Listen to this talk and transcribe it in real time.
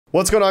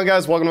What's going on,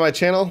 guys? Welcome to my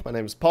channel. My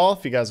name is Paul.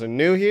 If you guys are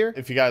new here,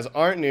 if you guys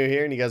aren't new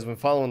here and you guys have been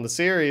following the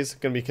series,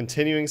 going to be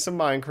continuing some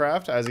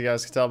Minecraft, as you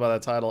guys can tell by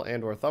that title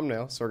and or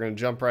thumbnail. So we're going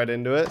to jump right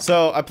into it.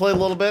 So I played a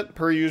little bit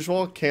per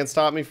usual. Can't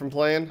stop me from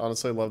playing.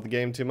 Honestly, love the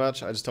game too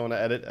much. I just don't want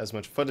to edit as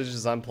much footage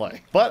as I'm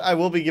playing. But I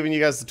will be giving you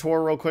guys the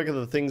tour real quick of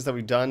the things that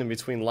we've done in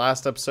between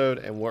last episode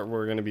and what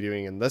we're going to be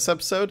doing in this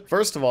episode.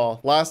 First of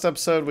all, last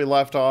episode we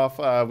left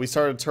off, we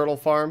started Turtle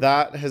Farm.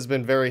 That has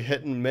been very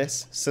hit and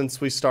miss since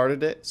we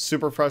started it.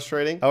 Super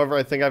frustrating. However,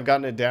 I think I've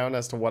gotten it down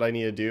as to what I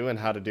need to do and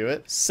how to do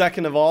it.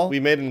 Second of all, we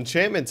made an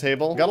enchantment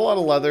table. Got a lot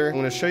of leather. I'm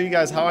going to show you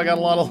guys how I got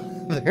a lot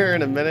of leather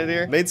in a minute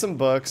here. Made some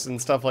books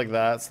and stuff like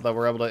that so that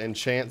we're able to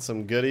enchant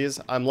some goodies.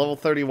 I'm level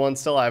 31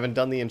 still. I haven't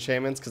done the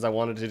enchantments because I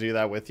wanted to do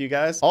that with you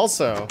guys.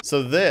 Also,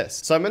 so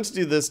I meant to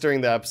do this during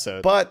the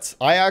episode, but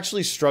I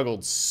actually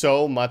struggled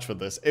so much with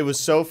this. It was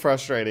so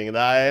frustrating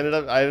that I ended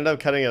up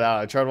cutting it out.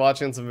 I tried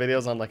watching some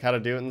videos on like how to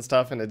do it and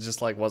stuff, and it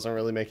just like wasn't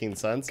really making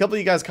sense. A couple of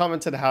you guys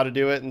commented how to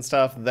do it and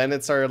stuff. Then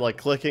it started like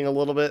clicking a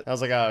little bit. I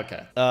was like, oh,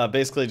 okay.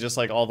 Basically just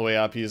like all the way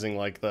up using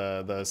like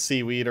the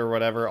seaweed or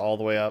whatever all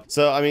the way up.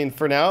 So, I mean,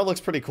 for now it looks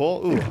pretty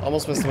cool. Ooh,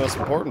 almost missed the most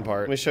important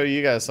part. Let me show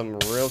you guys something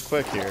real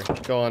quick here.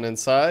 Go on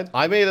inside.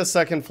 I made a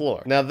second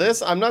floor. Now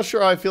this, I'm not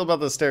sure how I feel about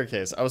the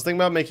staircase. I was thinking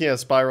about making a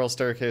spiral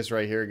staircase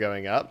right here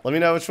going up. Let me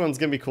know which one's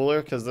gonna be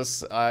cooler because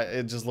this,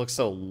 it just looks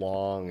so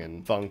long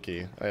and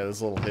funky. I got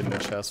this little hidden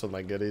chest with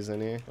my goodies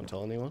in here. Don't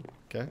tell anyone.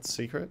 Okay, it's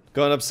secret.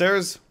 Going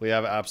upstairs, we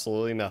have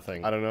absolutely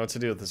nothing. I don't know what to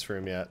do with this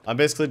room yet. I'm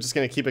basically just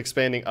gonna keep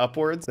expanding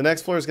upwards. The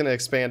next floor is gonna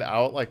expand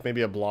out like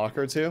maybe a block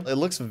or two. It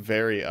looks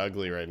very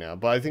ugly right now,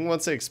 but I think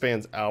once it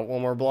expands out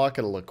one more block,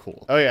 it'll look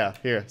cool. Oh yeah,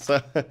 here.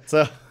 So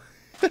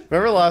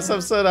remember last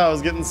episode I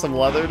was getting some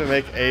leather to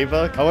make a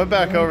book? I went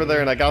back over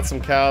there and I got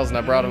some cows and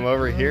I brought them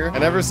over here.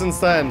 And ever since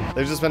then,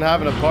 they've just been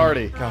having a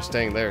party. Gosh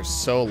dang, they're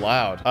so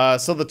loud.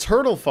 So the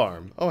turtle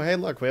farm. Oh, hey,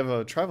 look, we have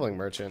a traveling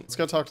merchant. Let's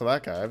go talk to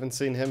that guy. I haven't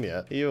seen him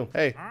yet. Hey, you.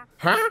 Hey.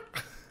 Huh?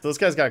 So this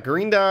guy's got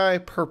green dye,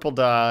 purple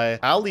dye,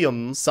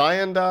 allium,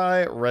 cyan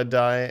dye, red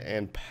dye,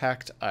 and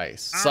packed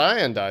ice.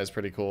 Cyan dye is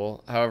pretty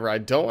cool. However, I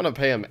don't want to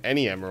pay him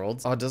any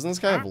emeralds. Oh, doesn't this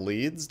guy have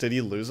leads? Did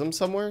he lose them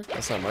somewhere?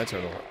 That's not my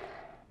turtle.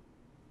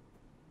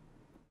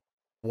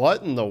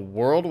 What in the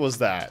world was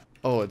that?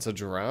 Oh, it's a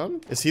drone?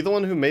 Is he the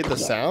one who made the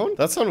sound?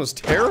 That sound was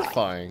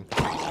terrifying.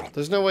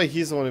 There's no way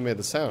he's the one who made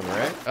the sound,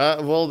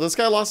 right? Well, this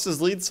guy lost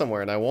his lead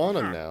somewhere and I want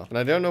him now. And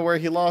I don't know where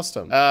he lost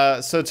him.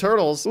 So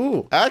turtles,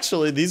 ooh,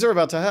 actually these are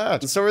about to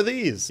hatch. And so are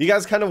these. You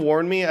guys kind of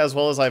warned me as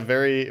well as I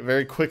very,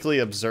 very quickly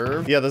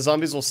observed. Yeah, the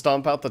zombies will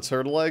stomp out the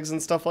turtle eggs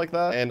and stuff like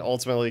that and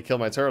ultimately kill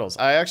my turtles.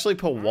 I actually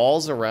put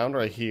walls around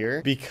right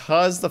here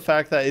because the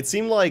fact that it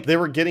seemed like they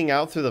were getting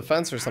out through the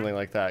fence or something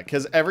like that.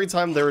 Because every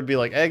time there would be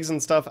like eggs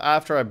and stuff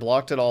after I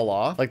blocked it all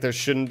off, like there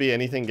shouldn't be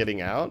anything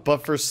getting out.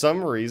 But for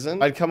some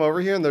reason, I'd come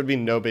over here and there'd be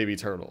no baby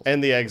turtles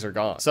and the eggs are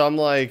gone. So I'm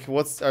like,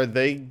 are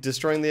they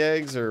destroying the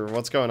eggs or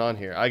what's going on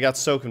here? I got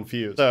so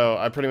confused. So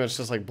I pretty much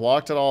just like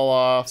blocked it all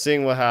off,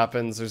 seeing what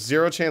happens. There's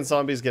zero chance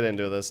zombies get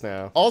into this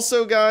now.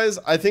 Also, guys,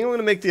 I think I'm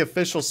gonna make the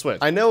official switch.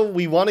 I know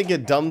we want to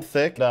get dumb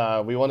thick.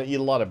 We want to eat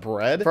a lot of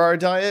bread for our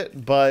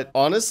diet, but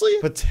honestly,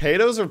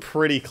 potatoes are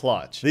pretty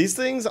clutch. These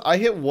things, I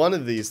hit one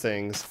of these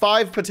things,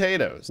 5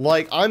 potatoes.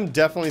 Like, I'm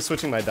definitely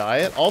switching my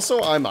diet.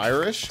 Also, I'm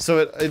Irish, so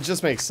it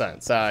just makes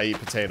sense that I eat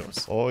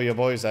potatoes. Oh, your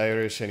boy's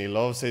Irish and he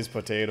loves his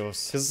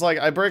potatoes. Because it's like,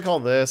 I break all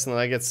this and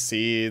then I get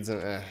seeds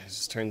and it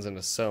just turns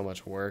into so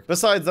much work.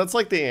 Besides, that's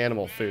like the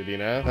animal food, you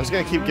know? I'm just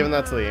gonna keep giving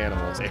that to the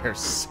animals. They are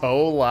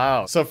so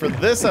loud. So for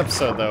this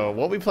episode though,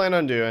 what we plan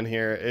on doing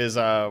here is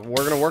we're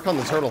gonna work on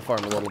the turtle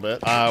farm a little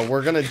bit.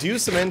 We're gonna do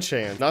some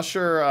enchant. Not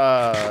sure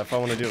if I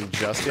want to do them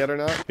just yet or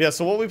not. Yeah,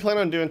 so what we plan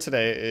on doing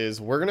today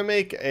is we're gonna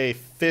make a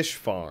fish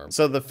farm.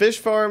 So the fish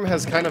farm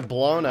has kind of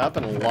blown up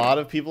and a lot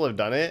of people have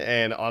done it,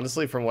 and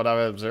honestly from what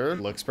I've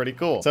observed, looks pretty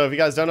cool. So if you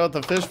guys don't know what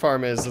the fish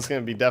farm is, it's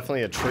gonna be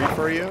definitely a treat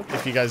for you.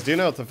 If you guys do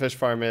know what the fish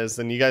farm is,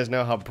 then you guys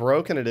know how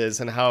broken it is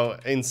and how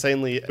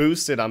insanely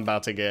boosted I'm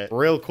about to get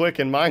real quick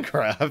in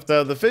Minecraft.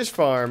 So the fish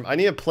farm, I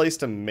need a place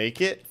to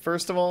make it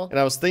first of all, and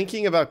I was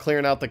thinking about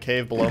clearing out the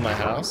cave below my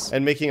house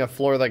and making a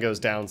floor that goes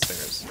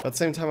downstairs. At the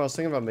same time, I was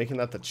thinking about making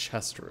that the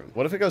chest room.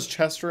 What if it goes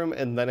chest room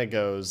and then it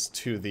goes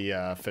to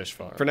the fish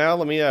farm? For now,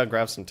 let me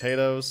grab some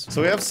potatoes.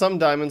 So we have some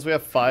diamonds. We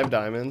have 5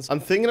 diamonds. I'm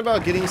thinking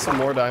about getting some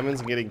more diamonds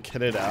and getting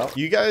kitted out.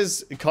 You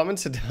guys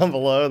commented down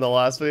below in the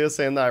last video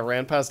saying that I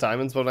ran past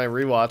diamonds, but when I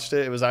rewatched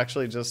it, it was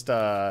actually just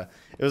it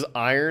was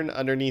iron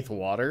underneath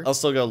water. I'll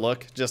still go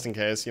look just in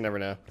case. You never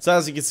know. So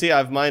as you can see,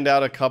 I've mined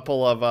out a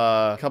couple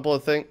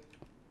of things.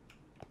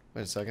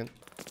 Wait a second.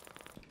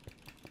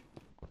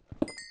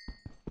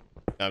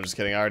 No, I'm just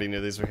kidding. I already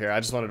knew these were here. I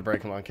just wanted to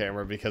break them on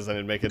camera because then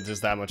it'd make it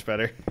just that much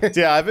better.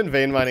 So yeah, I've been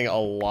vein mining a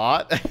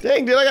lot.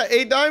 Dang, dude, I got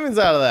 8 diamonds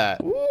out of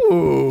that. Woo.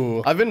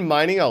 Ooh. I've been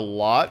mining a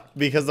lot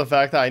because the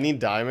fact that I need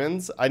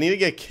diamonds. I need to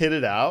get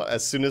kitted out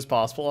as soon as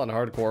possible on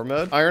hardcore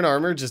mode. Iron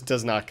armor just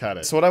does not cut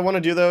it. So what I want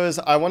to do though is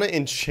I want to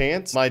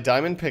enchant my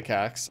diamond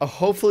pickaxe. I'll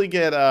hopefully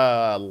get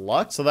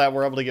luck so that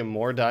we're able to get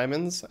more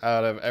diamonds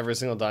out of every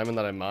single diamond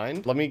that I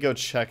mine. Let me go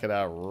check it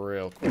out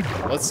real quick.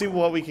 Let's see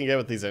what we can get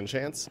with these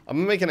enchants. I'm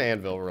gonna make an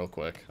anvil real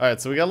quick. All right,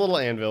 so we got a little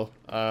anvil.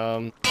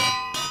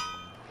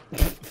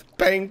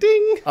 Bang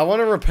ding. I want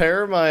to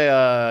repair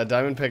my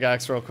diamond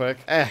pickaxe real quick.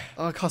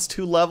 Oh, it costs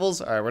 2 levels.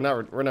 All right, we're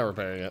not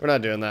repairing it. We're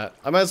not doing that.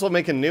 I might as well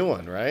make a new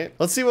one, right?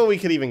 Let's see what we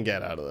could even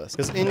get out of this.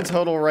 Because in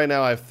total right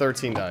now I have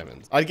 13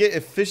 diamonds. I'd get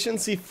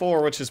efficiency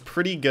 4, which is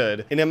pretty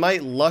good, and it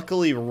might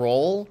luckily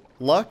roll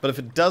luck, but if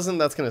it doesn't,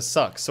 that's gonna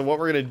suck. So what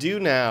we're gonna do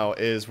now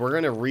is we're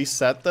gonna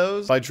reset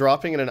those by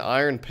dropping in an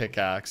iron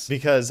pickaxe,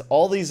 because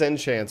all these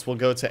enchants will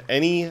go to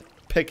any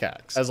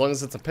pickaxe. As long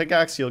as it's a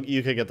pickaxe,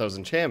 you could get those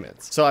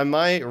enchantments. So I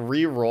might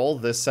re-roll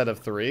this set of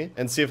 3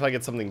 and see if I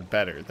get something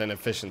better than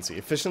efficiency.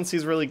 Efficiency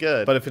is really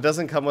good, but if it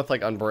doesn't come with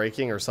like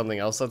unbreaking or something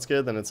else that's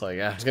good, then it's like,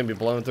 it's gonna be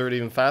blowing through it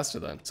even faster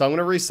then. So I'm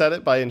gonna reset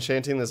it by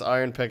enchanting this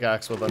iron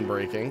pickaxe with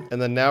unbreaking,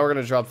 and then now we're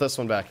gonna drop this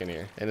one back in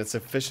here, and it's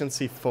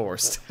efficiency 4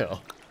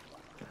 still.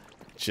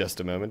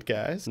 Just a moment,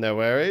 guys. No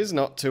worries,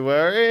 not to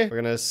worry. We're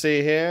gonna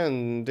see here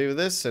and do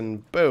this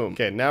and boom.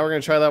 Okay, now we're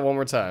gonna try that one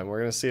more time. We're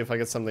gonna see if I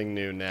get something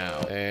new now.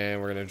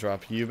 And we're gonna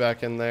drop you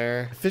back in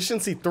there.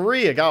 Efficiency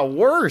 3, it got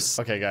worse.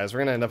 Okay, guys, we're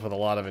gonna end up with a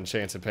lot of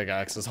enchanted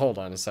pickaxes. Hold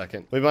on a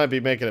second. We might be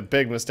making a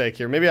big mistake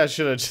here. Maybe I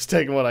should have just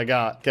taken what I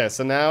got. Okay,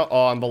 so now,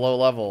 oh, I'm below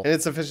level. And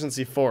it's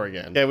efficiency 4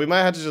 again. Okay, we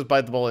might have to just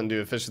bite the bullet and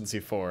do efficiency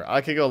 4.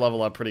 I could go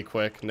level up pretty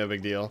quick, no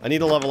big deal. I need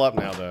to level up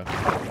now, though.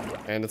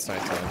 And it's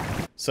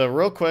nighttime. So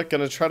real quick,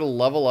 gonna try to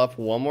level up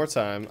one more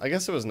time. I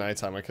guess it was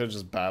nighttime. I could have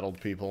just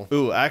battled people.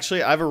 Ooh,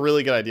 actually, I have a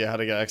really good idea how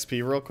to get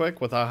XP real quick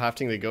without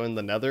having to go in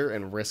the nether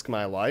and risk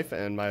my life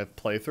and my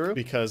playthrough,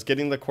 because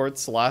getting the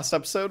quartz last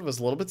episode was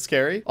a little bit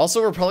scary. Also,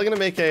 we're probably gonna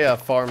make a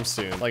farm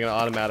soon, like an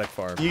automatic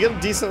farm. You get a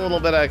decent little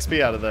bit of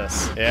XP out of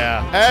this.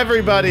 Yeah,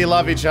 everybody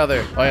love each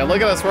other. Oh yeah,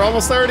 look at us. We're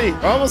almost 30.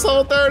 We're almost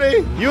level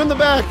 30. You in the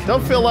back.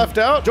 Don't feel left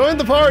out. Join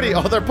the party.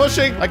 Oh, they're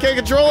pushing. I can't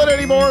control it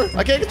anymore.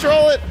 I can't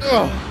control it.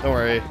 Oh, don't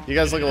worry. You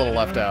guys look a little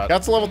left out.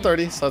 Got to level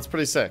 30, so that's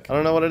pretty sick. I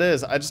don't know what it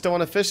is. I just don't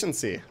want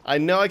efficiency. I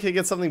know I could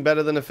get something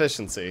better than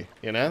efficiency,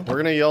 you know? We're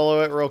gonna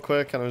YOLO it real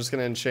quick, and I'm just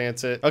gonna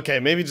enchant it. Okay,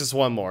 maybe just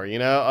one more, you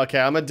know? Okay,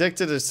 I'm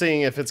addicted to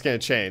seeing if it's gonna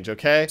change,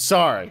 okay?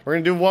 Sorry. We're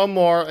gonna do one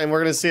more, and we're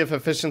gonna see if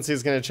efficiency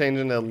is gonna change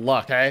into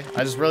luck, okay?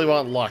 I just really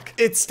want luck.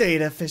 It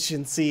stayed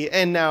efficiency,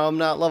 and now I'm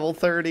not level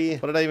 30.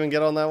 What did I even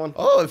get on that one?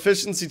 Oh,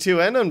 efficiency 2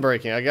 and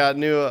unbreaking. I got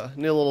new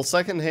little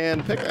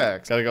second-hand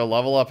pickaxe. Gotta go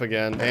level up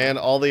again, and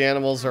all the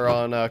animals are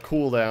on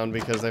cooldown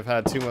because they've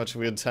had too much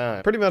good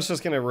time. Pretty much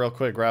just gonna real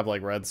quick grab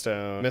like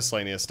redstone,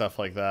 miscellaneous stuff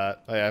like that.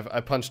 I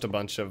punched a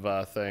bunch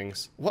of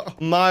things. What?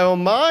 My oh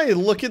my,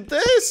 look at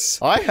this.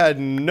 I had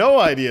no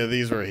idea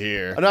these were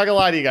here. I'm not gonna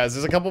lie to you guys,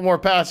 there's a couple more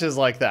patches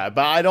like that,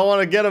 but I don't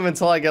want to get them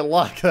until I get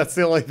luck. That's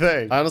the only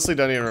thing. I honestly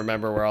don't even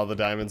remember where all the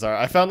diamonds are.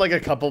 I found like a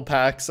couple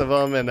packs of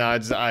them, and I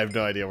have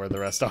no idea where the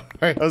rest are.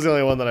 That was the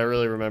only one that I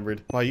really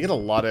remembered. Wow, you get a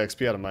lot of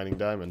XP out of mining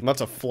diamond. I'm about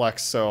to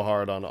flex so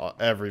hard on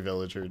every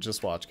villager.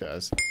 Just watch,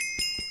 guys.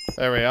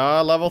 There we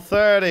are, level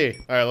 30.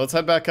 All right, let's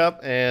head back up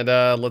and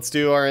let's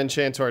do our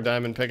enchant to our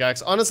diamond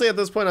pickaxe. Honestly, at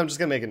this point, I'm just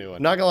gonna make a new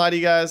one. Not gonna lie to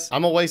you guys,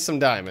 I'm gonna waste some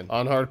diamond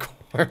on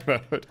hardcore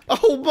mode.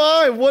 Oh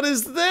my, what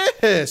is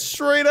this?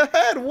 Straight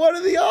ahead, what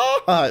are the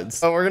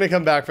odds? Oh, we're gonna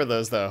come back for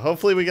those though.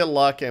 Hopefully we get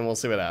luck and we'll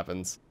see what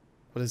happens.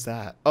 What is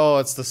that? Oh,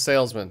 it's the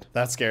salesman.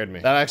 That scared me.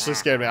 That actually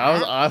scared me.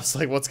 I was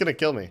like, what's gonna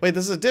kill me? Wait,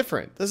 this is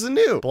different. This is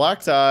new.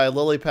 Black dye,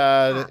 lily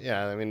pad.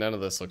 Yeah, I mean, none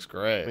of this looks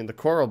great. I mean, the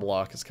coral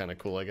block is kind of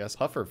cool, I guess.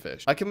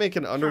 Pufferfish. I can make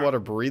an underwater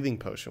breathing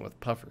potion with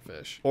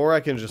pufferfish. Or I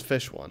can just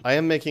fish one. I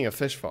am making a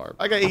fish farm.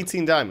 I got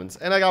 18 diamonds,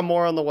 and I got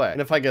more on the way.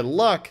 And if I get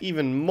luck,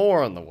 even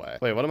more on the way.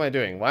 Wait, what am I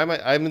doing? Why am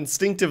I'm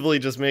instinctively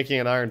just making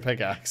an iron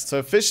pickaxe. So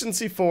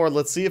efficiency 4,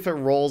 let's see if it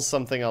rolls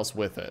something else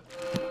with it.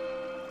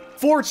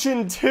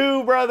 Fortune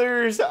 2,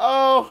 brothers.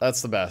 Oh,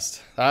 that's the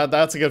best.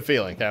 That's a good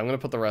feeling. Okay, I'm gonna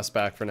put the rest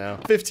back for now.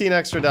 15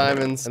 extra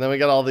diamonds, and then we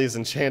got all these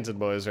enchanted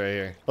boys right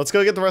here. Let's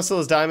go get the rest of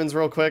those diamonds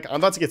real quick. I'm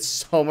about to get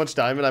so much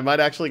diamond, I might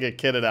actually get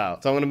kitted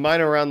out. So I'm gonna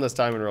mine around this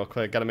diamond real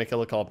quick. Gotta make it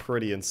look all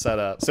pretty and set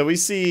up. So we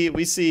see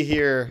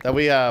here that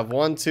we have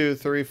 1, 2,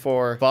 3,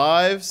 4,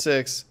 5,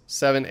 6,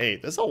 7,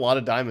 8. There's a lot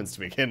of diamonds to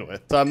begin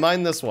with. So I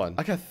mined this one.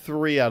 I got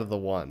 3 out of the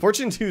 1.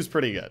 Fortune 2 is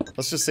pretty good.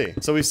 Let's just see.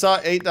 So we saw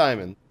 8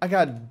 diamonds. I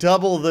got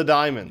double the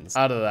diamonds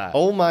out of that.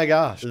 Oh my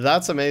gosh.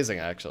 That's amazing,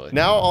 actually.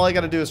 Now all I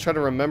gotta do is try to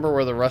remember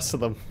where the rest of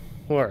them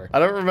were. I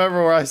don't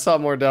remember where I saw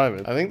more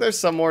diamonds. I think there's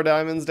some more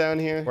diamonds down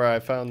here where I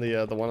found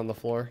the one on the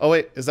floor. Oh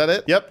wait, is that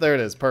it? Yep, there it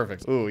is.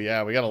 Perfect. Ooh,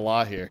 yeah, we got a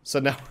lot here. So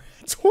now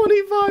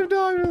 25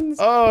 diamonds.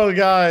 Oh,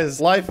 guys,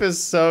 life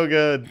is so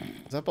good.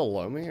 Is that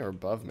below me or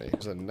above me?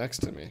 Is it next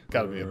to me?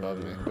 Gotta be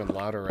above me. Even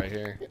louder right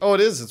here. Oh,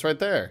 it is. It's right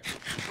there.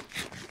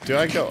 Do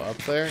I go up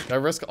there? Do I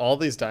risk all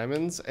these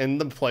diamonds in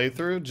the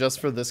playthrough just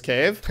for this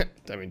cave?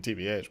 I mean,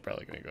 TBH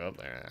probably gonna go up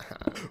there.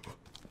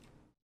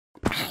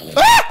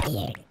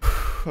 Ah!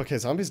 Okay,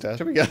 zombie's dead.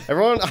 Here we go.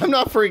 Everyone, I'm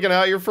not freaking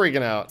out. You're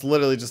freaking out. It's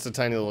literally just a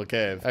tiny little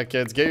cave. All right,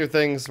 kids, get your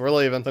things. We're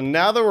leaving. So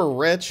now that we're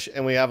rich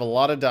and we have a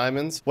lot of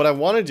diamonds, what I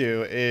want to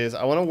do is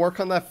I want to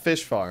work on that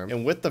fish farm.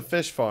 And with the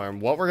fish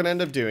farm, what we're going to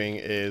end up doing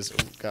is,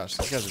 oh gosh,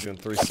 these guys are doing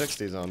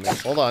 360s on me.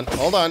 Hold on,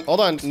 hold on, hold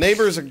on.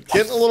 Neighbors are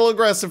getting a little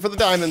aggressive for the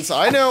diamonds.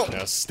 I know.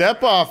 Now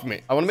step off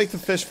me. I want to make the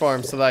fish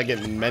farm so that I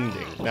get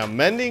mending. Now,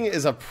 mending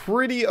is a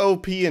pretty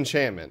OP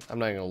enchantment. I'm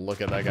not going to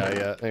look at that guy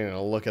yet. I'm going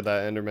to look at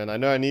that Enderman. I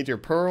know I need your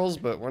pearls,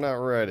 but we're not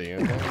ready,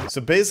 okay? So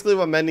basically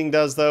what mending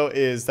does though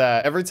is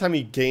that every time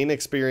you gain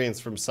experience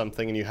from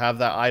something and you have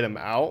that item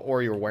out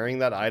or you're wearing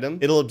that item,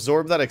 it'll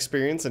absorb that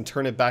experience and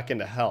turn it back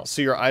into health.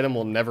 So your item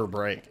will never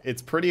break.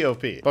 It's pretty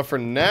OP. But for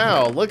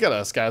now, look at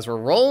us guys. We're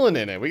rolling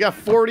in it. We got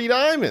 40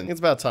 diamonds. It's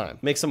about time.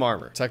 Make some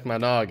armor. Protect my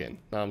noggin.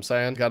 Know what I'm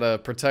saying? Gotta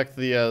protect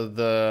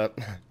the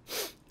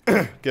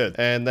good.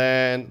 And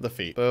then the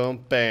feet.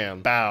 Boom,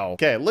 bam, bow.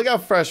 Okay, look how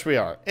fresh we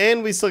are.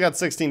 And we still got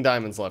 16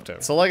 diamonds left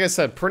over. So like I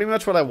said, pretty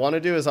much what I want to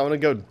do is I want to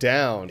go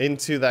down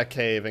into that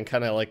cave and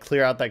kind of like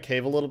clear out that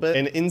cave a little bit.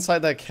 And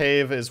inside that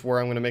cave is where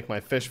I'm going to make my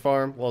fish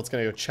farm. Well, it's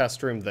going to go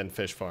chest room, then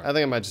fish farm. I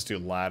think I might just do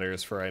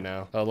ladders for right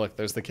now. Oh, look,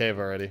 there's the cave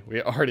already.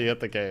 We already hit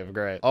the cave.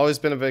 Great. Always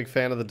been a big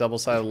fan of the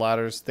double-sided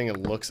ladders. Think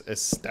it looks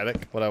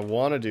aesthetic. What I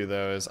want to do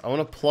though is I want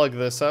to plug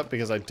this up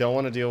because I don't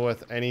want to deal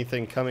with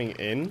anything coming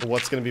in.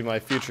 What's going to be my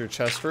future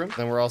chest room.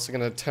 Then we're also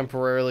going to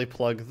temporarily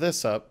plug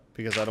this up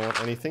because I don't want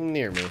anything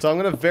near me. So I'm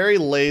going to very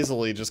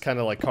lazily just kind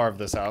of like carve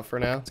this out for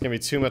now. It's going to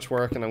be too much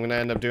work and I'm going to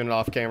end up doing it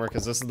off camera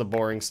because this is the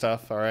boring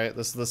stuff, all right?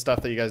 This is the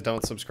stuff that you guys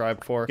don't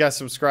subscribe for. You guys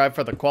subscribe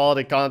for the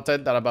quality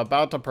content that I'm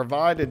about to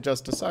provide in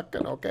just a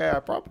second, okay? I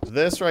promise.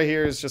 This right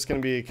here is just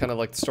going to be kind of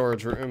like the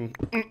storage room.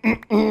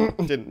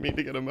 Didn't mean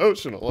to get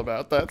emotional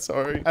about that,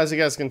 sorry. As you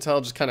guys can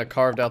tell, just kind of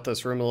carved out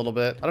this room a little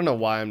bit. I don't know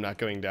why I'm not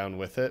going down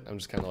with it. I'm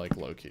just kind of like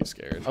low-key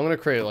scared. I'm going to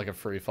create like a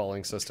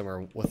free-falling system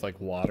or with like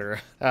water.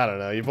 I don't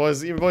know. You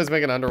boys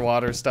making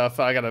underwater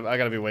stuff. I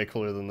gotta be way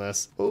cooler than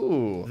this.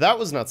 Ooh, that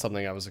was not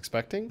something I was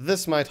expecting.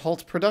 This might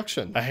halt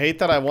production. I hate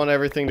that I want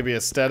everything to be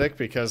aesthetic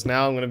because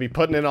now I'm gonna be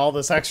putting in all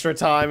this extra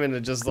time into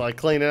just like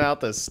cleaning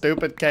out this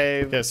stupid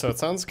cave. Okay, so it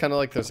sounds kind of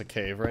like there's a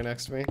cave right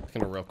next to me.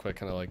 I'm gonna real quick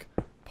kind of like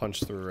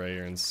punch through right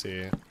here and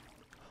see.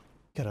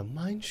 Got a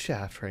mine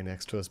shaft right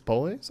next to us,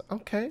 boys.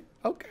 Okay.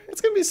 Okay, it's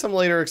gonna be some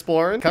later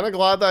exploring. Kind of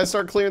glad that I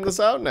start clearing this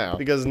out now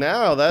because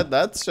now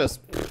that's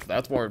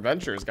more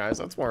adventures, guys.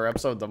 That's more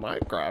episodes of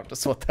Minecraft.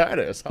 That's what that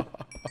is. All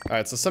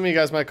right, so some of you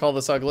guys might call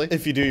this ugly.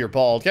 If you do, you're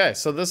bald. Okay,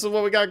 so this is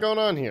what we got going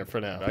on here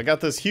for now. I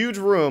got this huge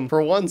room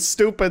for one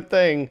stupid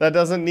thing that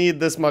doesn't need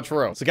this much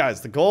room. So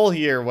guys, the goal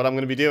here, what I'm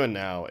gonna be doing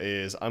now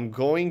is I'm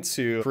going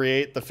to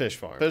create the fish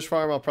farm. Fish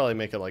farm, I'll probably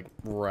make it like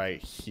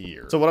right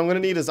here. So what I'm gonna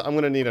need is I'm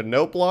gonna need a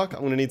note block.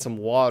 I'm gonna need some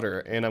water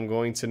and I'm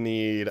going to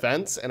need a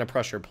fence and a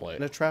pressure plate.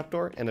 And a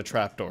trapdoor and a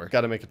trapdoor.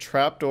 Got to make a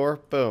trapdoor.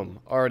 Boom.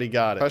 Already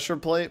got it. Pressure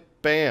plate.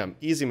 Bam.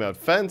 Easy mode.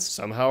 Fence.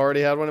 Somehow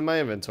already had one in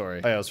my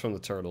inventory. Oh, yeah, it was from the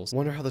turtles.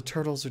 Wonder how the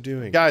turtles are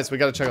doing. Guys, we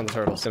got to check on the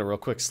turtles. Get a real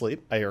quick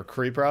sleep. I hear a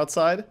creeper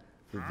outside.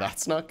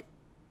 That's not...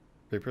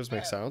 Creepers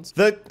make sounds.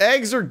 The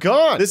eggs are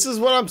gone. This is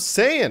what I'm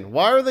saying.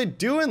 Why are they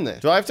doing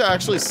this? Do I have to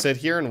actually sit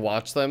here and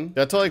watch them? Do I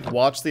have to like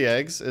watch the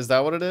eggs? Is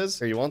that what it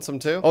is? Or you want some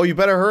too? Oh, you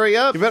better hurry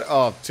up. You better.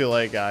 Oh, too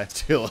late, guy.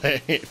 Too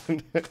late.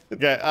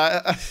 Okay,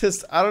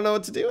 I don't know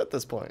what to do at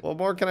this point. What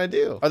more can I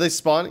do? Are they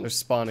spawning? They're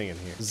spawning in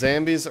here.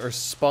 Zombies are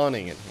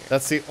spawning in here.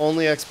 That's the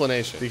only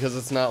explanation because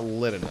it's not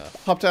lit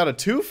enough. Popped out a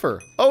twofer.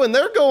 Oh, and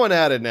they're going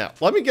at it now.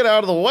 Let me get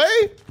out of the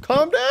way.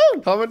 Calm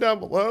down. Comment down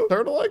below.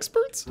 Turtle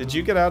experts. Did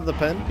you get out of the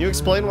pen? Can you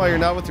explain why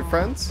you're not with your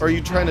friends? Or are you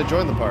trying to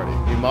join the party?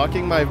 Are you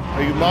mocking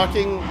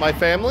my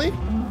family?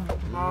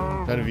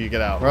 None of you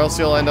get out, or else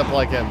you'll end up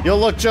like him. You'll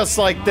look just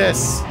like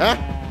this, huh?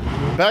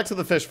 Back to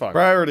the fish farm.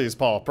 Priorities,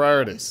 Paul,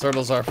 priorities.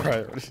 Turtles are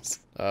priorities.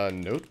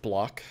 Note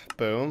block.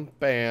 Boom.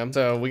 Bam.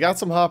 So we got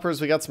some hoppers,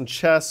 we got some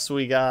chests,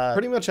 we got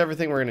pretty much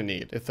everything we're gonna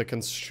need. If the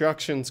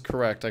construction's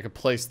correct, I could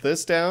place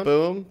this down.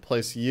 Boom.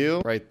 Place you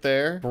right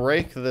there.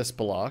 Break this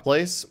block.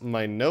 Place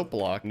my note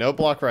block. Note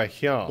block right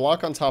here.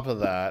 Block on top of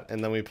that.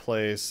 And then we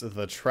place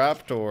the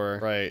trapdoor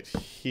right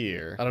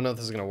here. I don't know if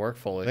this is gonna work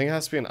fully. I think it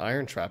has to be an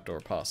iron trapdoor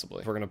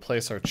possibly. We're gonna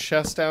place our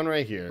chest down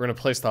right here. We're gonna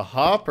place the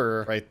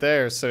hopper right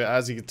there. So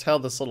as you can tell,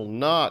 this little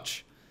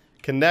notch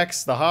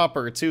connects the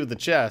hopper to the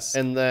chest.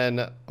 And then,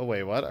 oh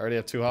wait, what? I already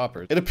have two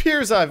hoppers. It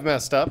appears I've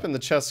messed up and the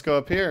chests go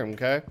up here,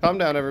 okay? Calm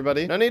down,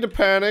 everybody. No need to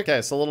panic.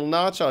 Okay, so a little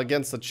notch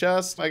against the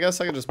chest. I guess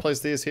I could just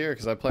place these here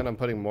because I plan on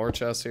putting more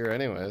chests here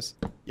anyways.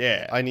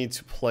 Yeah, I need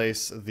to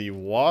place the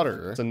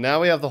water. So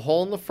now we have the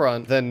hole in the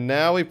front. Then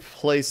now we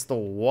place the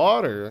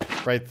water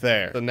right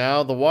there. So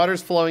now the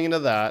water's flowing into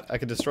that. I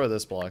could destroy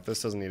this block.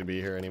 This doesn't need to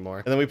be here anymore.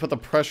 And then we put the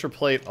pressure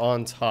plate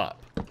on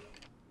top.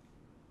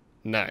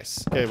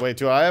 Nice. Okay, wait,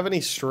 do I have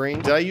any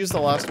string? Did I use the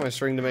last of my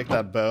string to make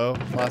that bow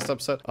last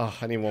episode? Oh,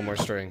 I need one more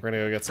string. We're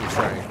gonna go get some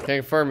string. Can't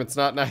confirm it's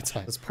not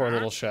nighttime. This poor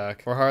little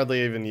shack. We're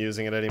hardly even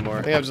using it anymore.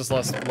 I think I've just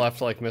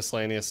left like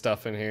miscellaneous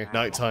stuff in here.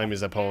 Nighttime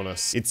is upon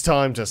us. It's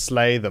time to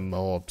slay the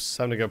mobs.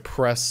 Time to go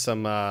press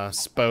some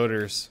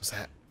spoders.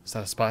 Is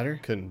that a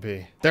spider? Couldn't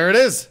be. There it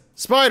is!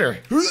 Spider.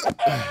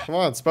 Come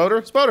on,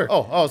 Spoder. Spoder.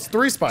 Oh, it's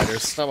 3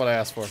 spiders. Not what I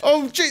asked for.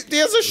 Oh, gee, he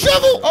has a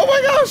shovel. Oh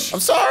my gosh. I'm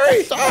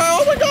sorry.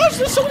 Oh my gosh,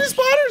 there's so many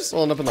spiders.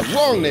 Rolling up in the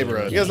wrong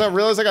neighborhood. You guys not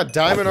realize I got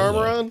diamond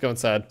armor on? Go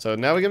inside. So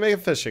now we can make a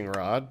fishing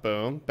rod.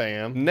 Boom,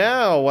 bam.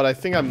 Now what I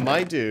think I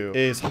might do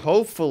is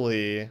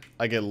hopefully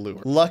I get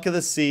lure. Luck of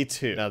the sea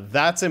 2. Now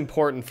that's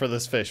important for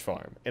this fish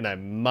farm. And I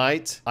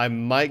might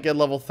get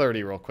level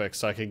 30 real quick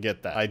so I could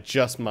get that. I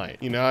just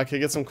might. You know, I could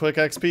get some quick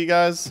XP,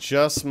 guys.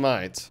 Just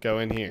might. Go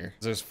in here.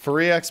 There's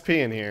free XP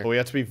in here, but we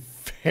have to be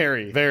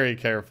very, very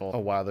careful. Oh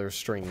wow, there's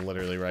string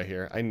literally right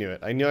here. I knew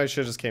it. I knew I should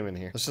have just came in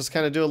here. Let's just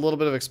kind of do a little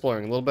bit of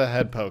exploring, a little bit of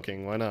head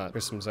poking. Why not?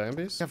 There's some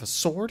zombies. You have a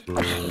sword?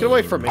 Get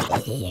away from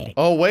me.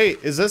 Oh wait,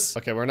 is this?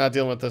 Okay, we're not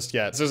dealing with this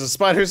yet. So there's a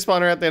spider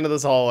spawner at the end of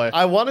this hallway.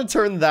 I want to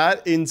turn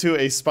that into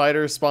a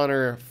spider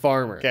spawner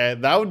farmer. Okay,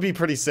 that would be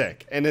pretty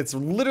sick. And it's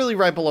literally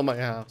right below my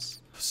house.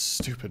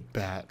 Stupid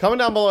bat. Comment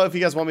down below if you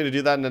guys want me to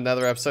do that in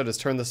another episode, is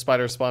turn the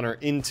spider spawner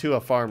into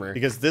a farmer,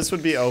 because this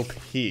would be OP.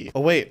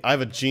 Oh wait, I have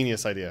a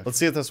genius idea. Let's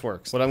see if this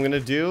works. What I'm gonna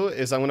do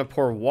is I'm gonna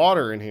pour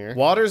water in here.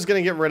 Water is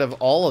gonna get rid of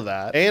all of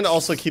that and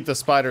also keep the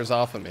spiders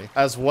off of me,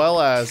 as well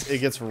as it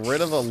gets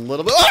rid of a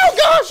little bit. Oh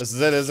gosh! This is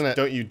it, isn't it?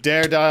 Don't you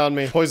dare die on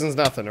me. Poison's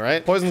nothing,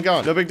 right? Poison's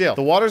gone. No big deal.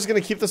 The water's gonna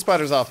keep the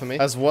spiders off of me,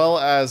 as well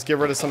as get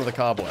rid of some of the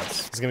cobwebs.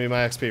 This is gonna be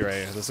my XP right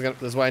here. This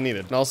is what I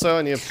needed. And also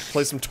I need to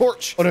place some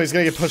torch. Oh no, he's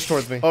gonna get pushed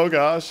towards me. Oh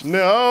gosh.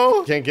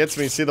 No! Can't get to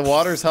me. See, the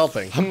water's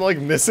helping. I'm like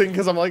missing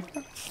because I'm like,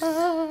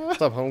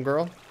 what's up,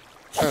 homegirl?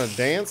 Trying to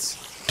dance?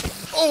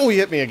 Oh, he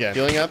hit me again.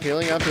 Healing up,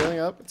 healing up, healing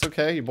up. It's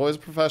okay. You boys are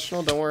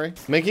professional. Don't worry.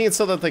 Making it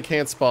so that they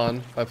can't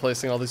spawn by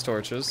placing all these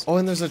torches. Oh,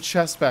 and there's a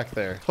chest back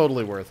there.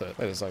 Totally worth it.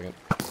 Wait a second.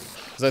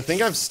 Because I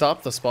think I've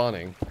stopped the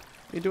spawning.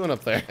 What are you doing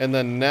up there? And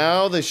then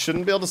now they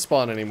shouldn't be able to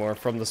spawn anymore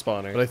from the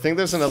spawner. But I think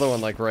there's another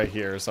one like right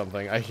here or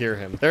something. I hear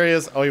him. There he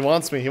is. Oh, he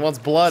wants me. He wants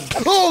blood.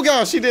 Oh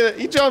gosh, he did it.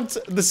 He jumped.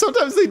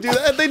 Sometimes they do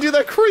that. They do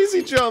that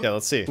crazy jump. Yeah,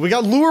 let's see. We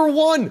got lure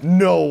 1.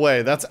 No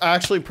way. That's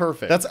actually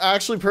perfect. That's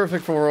actually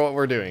perfect for what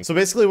we're doing. So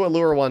basically what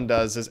lure 1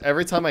 does is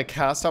every time I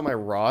cast out my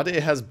rod,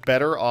 it has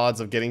better odds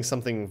of getting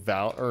something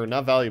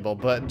not valuable,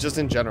 but just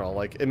in general,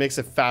 like it makes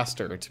it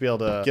faster to be able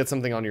to get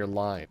something on your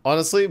line.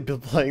 Honestly,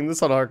 playing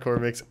this on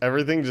hardcore makes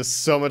everything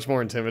just so much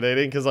more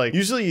intimidating, because like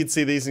usually you'd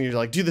see these and you're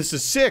like, dude, this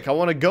is sick, I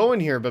want to go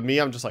in here, but me,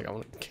 I'm just like, I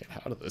want to get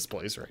out of this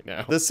place right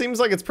now. This seems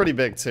like it's pretty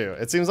big too.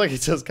 It seems like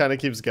it just kind of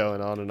keeps going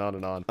on and on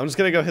and on. I'm just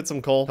gonna go hit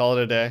some coal, call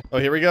it a day. Oh,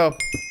 here we go.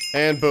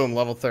 And boom,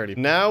 level 30.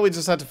 Now we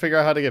just have to figure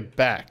out how to get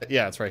back.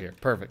 Yeah, it's right here.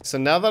 Perfect. So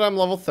now that I'm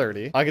level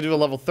 30, I can do a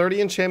level 30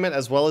 enchantment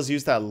as well as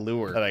use that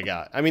lure that I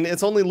got. I mean,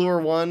 it's only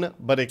lure 1,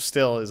 but it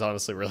still is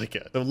honestly really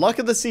good. The luck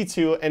of the sea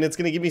 2, and it's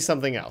gonna give me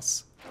something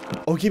else.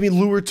 Oh, give me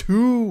lure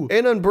 2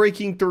 and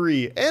unbreaking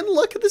 3 and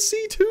luck of the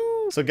sea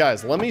 2. So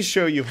guys, let me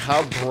show you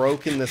how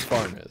broken this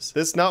farm is.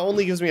 This not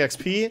only gives me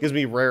XP, it gives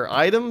me rare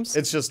items.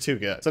 It's just too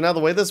good. So now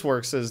the way this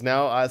works is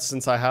now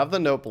since I have the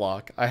note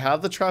block, I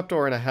have the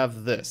trapdoor, and I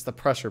have this, the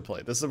pressure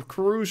plate. This is a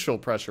crucial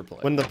pressure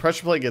plate. When the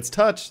pressure plate gets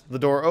touched, the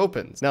door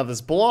opens. Now this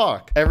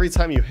block, every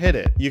time you hit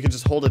it, you can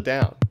just hold it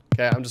down.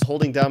 Okay, I'm just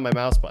holding down my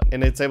mouse button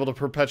and it's able to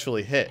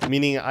perpetually hit,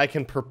 meaning I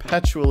can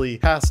perpetually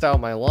cast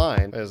out my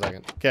line. Wait a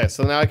second. Okay,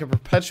 so now I can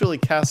perpetually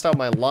cast out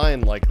my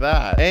line like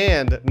that,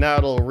 and now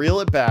it'll reel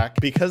it back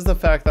because the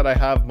fact that I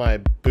have my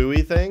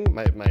buoy thing,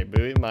 my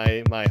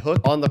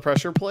hook on the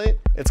pressure plate,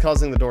 it's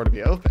causing the door to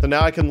be open. So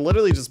now I can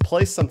literally just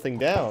place something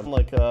down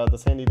like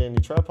this handy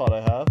dandy tripod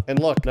I have, and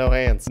look, no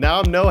hands. Now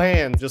I'm no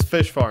hands, just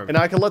fish farm, and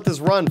I can let this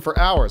run for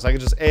hours. I can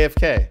just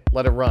AFK,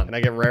 let it run, and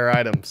I get rare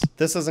items.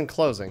 This isn't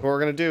closing. What we're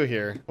gonna do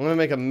here, I'm gonna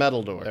make a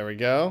metal door. There we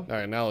go. All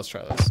right, now let's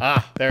try this.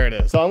 Ah, there it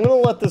is. So I'm gonna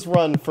let this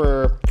run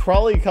for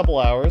probably a couple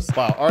hours.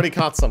 Wow, already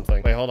caught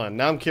something. Wait, hold on.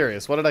 Now I'm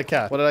curious. What did I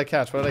catch? What did I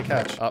catch? What did I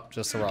catch? Oh,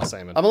 just a raw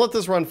salmon. I'm gonna let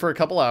this run for a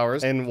couple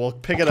hours and we'll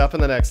pick it up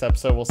in the next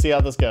episode. We'll see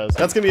how this goes.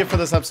 That's gonna be it for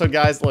this episode,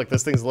 guys. Look,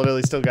 this thing's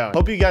literally still going.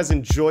 Hope you guys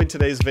enjoyed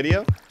today's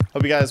video.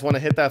 Hope you guys want to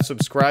hit that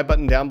subscribe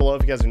button down below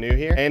if you guys are new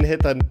here, and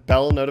hit the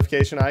bell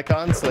notification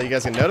icon so that you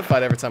guys get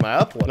notified every time I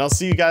upload. And I'll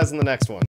see you guys in the next one.